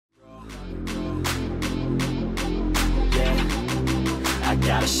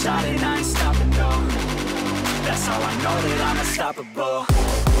got a shot and I ain't stopping, no. That's how I know that I'm unstoppable.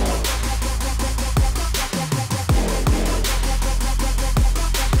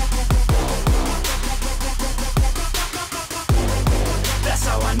 That's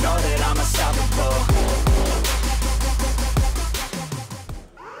how I know that I'm unstoppable.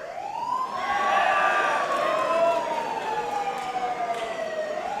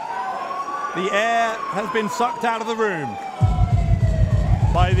 The air has been sucked out of the room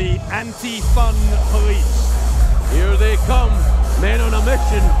by the anti-fun police. Here they come, men on a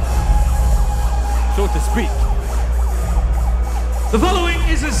mission, so to speak. The following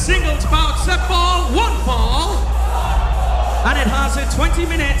is a singles bout, set ball, 1 fall, and it has a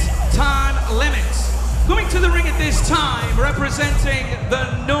 20-minute time limit. Coming to the ring at this time, representing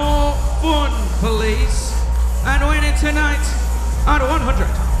the No Fun Police, and winning tonight at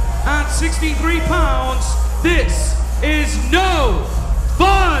 163 pounds, this is No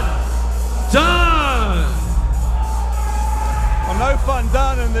Fun Dunne! Well, No Fun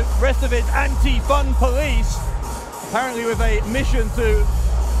Dunne and the rest of its anti-fun police, apparently with a mission to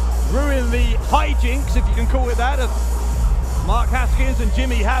ruin the hijinks, if you can call it that, of Mark Haskins and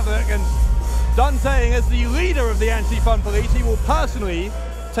Jimmy Havoc, and Dunne saying as the leader of the anti-fun police, he will personally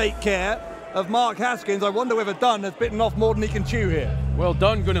take care of Mark Haskins. I wonder whether Dunne has bitten off more than he can chew here. Well,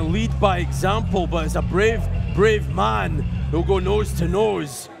 Dunne going to lead by example, but as a brave, brave man, he'll go nose to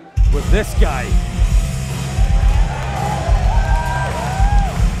nose with this guy.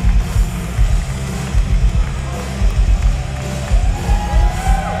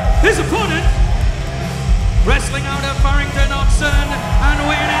 His opponent, wrestling out of Farrington, Oxon, and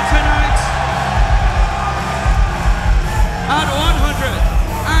weighing in tonight at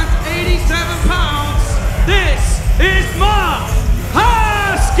 187 pounds, this is Mark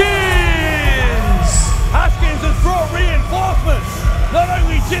Haskins! Haskins has brought reinforcements. Not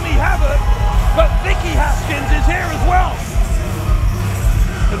only Jimmy Havoc, but Vicky Haskins is here as well.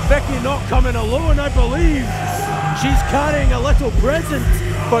 And Vicky not coming alone, I believe. She's carrying a little present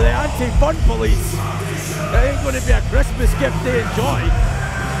for the anti-fun police. It ain't going to be a Christmas gift they enjoy.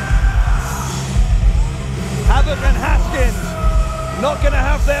 Havoc and Haskins not going to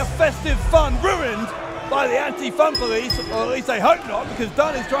have their festive fun ruined by the anti-fun police, or at least they hope not, because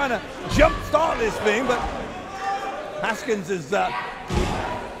Dunne is trying to jump-start this thing, but Haskins is going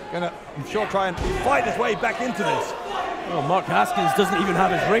to, I'm sure, try and fight his way back into this. Well, Mark Haskins doesn't even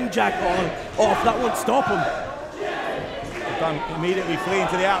have his ring jacket off. That won't stop him. Dunne immediately fleeing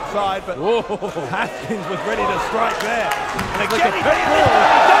to the outside, but Haskins was ready to strike there. And again, he does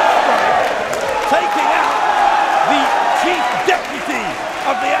strike, taking out the chief deputy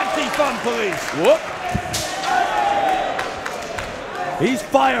of the anti-fun police. Whoop. He's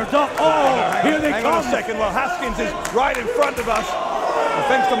fired up. Oh, here they come. Hang on a second. Well, Haskins is right in front of us. And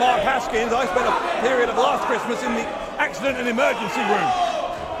thanks to Mark Haskins, I spent a period of last Christmas in the accident and emergency room.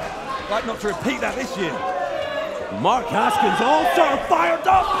 I'd like not to repeat that this year. Mark Haskins also fired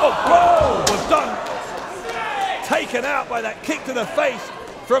up. Oh, was Dunne taken out by that kick to the face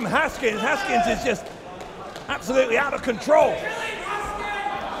from Haskins. Haskins is just absolutely out of control.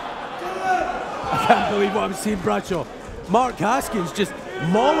 I can't believe what I'm seeing, Bradshaw. Mark Haskins just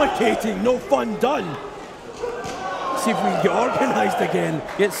mollicating No Fun Dunne. See if we can get organised again,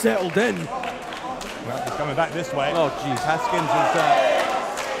 get settled in. Well, he's coming back this way. Oh, jeez. Haskins is,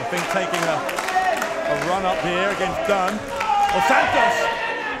 I think, taking a run up here against Dunne. Well,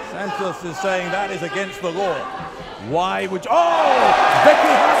 Santos is saying that is against the law. Why would you? Oh!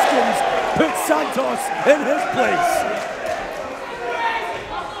 Vicky Haskins puts Santos in his place.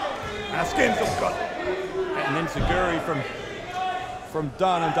 Haskins has got an enziguri from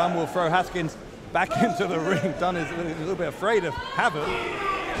Dunne, and Dunne will throw Haskins back into the ring. Dunne is a little bit afraid of Havoc.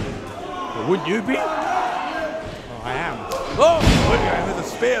 Well, wouldn't you be? Oh, I am. Oh, there's a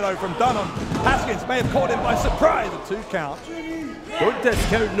spear though from Dunne on Haskins. May have caught him by surprise. A 2 count. Don't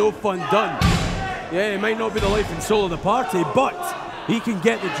discount No Fun Dunne. Yeah, he might not be the life and soul of the party, but he can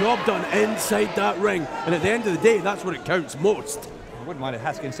get the job done inside that ring. And at the end of the day, that's what it counts most. I wouldn't mind if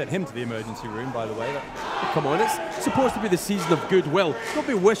Haskins sent him to the emergency room, by the way. Come on, it's supposed to be the season of goodwill. Don't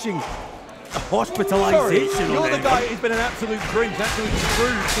be wishing hospitalisation. Sorry, you're the guy who's been an absolute grinch, absolute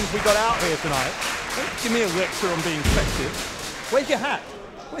screw since we got out here tonight. Don't give me a lecture on being festive. Where's your hat?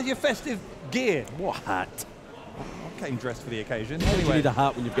 Where's your festive gear? What hat? I came dressed for the occasion. Anyway, you need a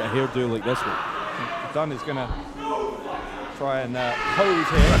hat when you've got a hairdo like this one. Dunne is going to try and pose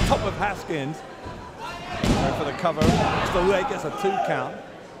here on top of Haskins. Go for the cover. It's the leg, gets a 2 count.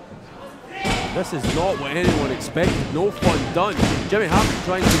 This is not what anyone expected. No Fun Dunne. Jimmy Havoc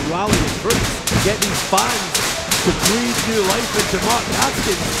trying to rally the troops, get these fans to breathe new life into Mark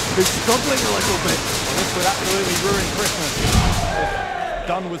Haskins, who's struggling a little bit. Well, this would absolutely ruin Christmas if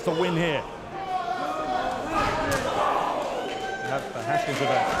Dunne was to win here. You have Haskins with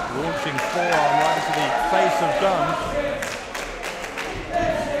a launching forearm right into the face of Dunne.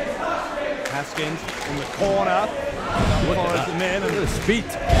 Haskins in the corner. Dunne follows him in. Look at the speed.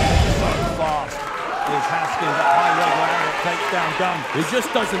 So fast is Haskins at high leg round. It takes down Dunne. He just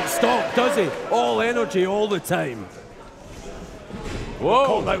doesn't stop, does he? All energy all the time. Whoa.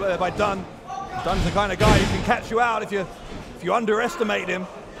 Caught over there by Dunne. Dunne's the kind of guy who can catch you out if you underestimate him.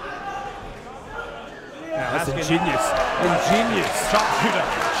 That's ingenious. Ingenious.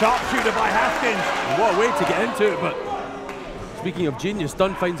 Sharpshooter by Haskins. What a way to get into it, but speaking of genius,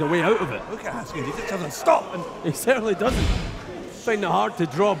 Dunne finds a way out of it. Look at Haskins, he just doesn't stop. And he certainly doesn't. Find it hard to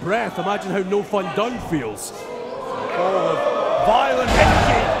draw breath. Imagine how no fun Dunne feels. All of violent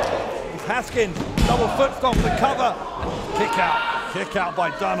energy. It's Haskins, double foot stomp to cover. Kick out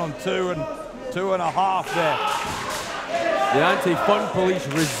by Dunne on 2 and 2.5 there. The anti-fun police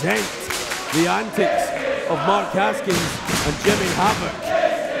resent the antics of Mark Haskins and Jimmy Havoc.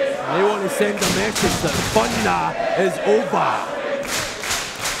 They want to send a message that fun now is over.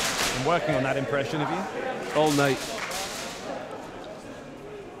 I'm working on that impression of you. All night.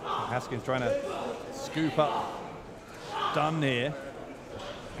 Haskins trying to scoop up Dunne here.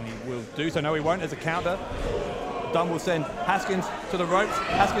 And he will do so. No, he won't. There's a counter. Dunne will send Haskins to the ropes.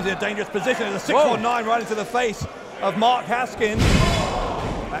 Haskins in a dangerous position. There's a 619 right into the face of Mark Haskins.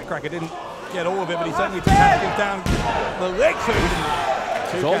 That cracker didn't get all of it, but he certainly took Haskins down the leg.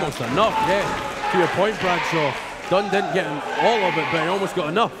 It's almost enough, yeah. To your point, Bradshaw, Dunne didn't get all of it, but he almost got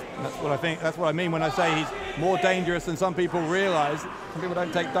enough. That's what I think. That's what I mean when I say he's more dangerous than some people realise. Some people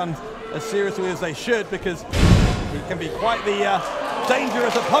don't take Dunne as seriously as they should because he can be quite the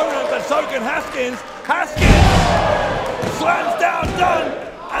dangerous opponent, but so can Haskins. Haskins slams down Dunne,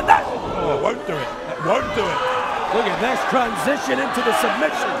 and that won't do it. That won't do it. Look at this transition into the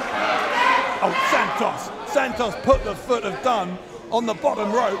submission. Oh, Santos put the foot of Dunne on the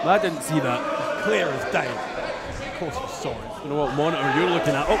bottom rope. I didn't see that. Clear as day. Of course you saw it. I don't know what monitor you're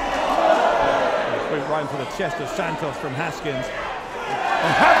looking at. Boot right into the chest of Santos from Haskins.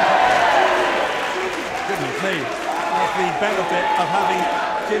 Goodness me. That's the benefit of having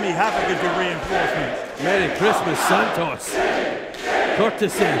Jimmy Havoc as your reinforcement. Merry Christmas, Santos.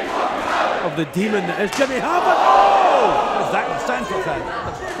 Courtesy of the demon that is Jimmy Havoc. Oh! What is that what Santos had?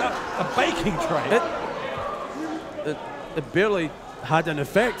 A baking tray. It barely had an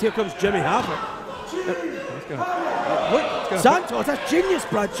effect. Here comes Jimmy Havoc. Look, Santos, that's genius,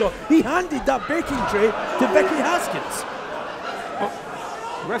 Bradshaw. He handed that baking tray to Vicky Haskins. Well,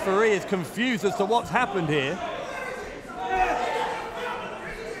 the referee is confused as to what's happened here.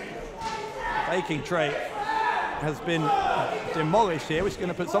 Baking tray has been demolished here, which is going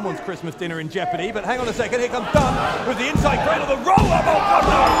to put someone's Christmas dinner in jeopardy. But hang on a second, here comes Dunne with the inside cradle, the roll-up. Oh,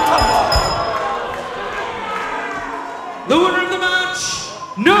 no! The winner of the match,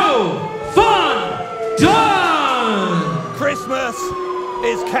 No Fun Dunne! Christmas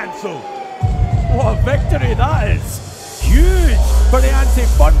is cancelled. What a victory that is. Huge for the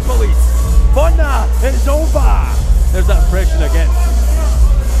anti-fun police. Fun is over. There's that impression again.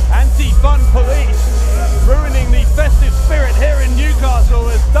 Anti-fun police ruining the festive spirit here in Newcastle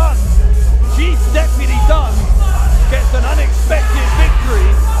as Dunne, Chief Deputy Dunne, gets an unexpected victory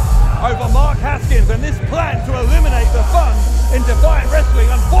over Mark Haskins, and this plan to eliminate the fun in Defiant Wrestling,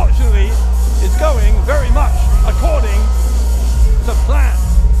 unfortunately, is going very much according to plan.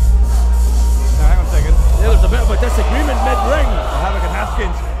 Now, hang on a second. Yeah, there's a bit of a disagreement mid-ring.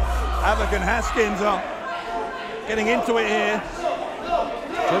 Havoc and Haskins are getting into it here.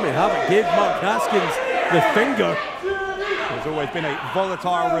 Jimmy Havoc gave Mark Haskins the finger. There's always been a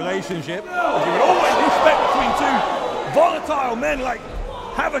volatile relationship, as you would always expect between two volatile men like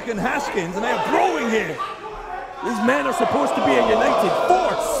Havoc and Haskins, and they are brawling here. These men are supposed to be a united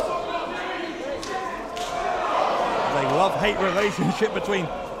force. A love-hate relationship between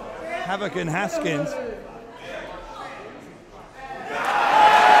Havoc and Haskins.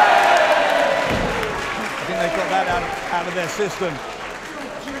 I think they've got that out of their system.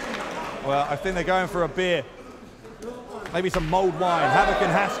 Well, I think they're going for a beer. Maybe some mulled wine. Havoc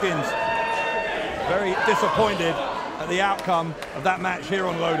and Haskins very disappointed at the outcome of that match here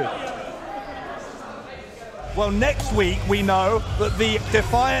on Loaded. Well, next week we know that the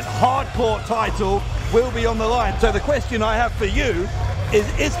Defiant Hardcore title will be on the line. So the question I have for you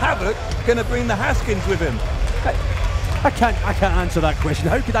is Havoc going to bring the Haskins with him? I can't answer that question.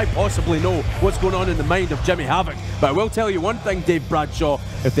 How could I possibly know what's going on in the mind of Jimmy Havoc? But I will tell you one thing, Dave Bradshaw.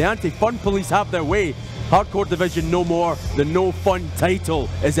 If the anti-fun police have their way, Hardcore division no more. The No Fun title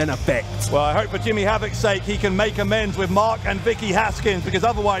is in effect. Well, I hope for Jimmy Havoc's sake he can make amends with Mark and Vicky Haskins, because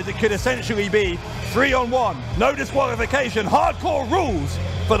otherwise it could essentially be 3-on-1. No disqualification. Hardcore rules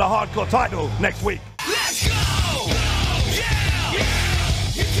for the Hardcore title next week.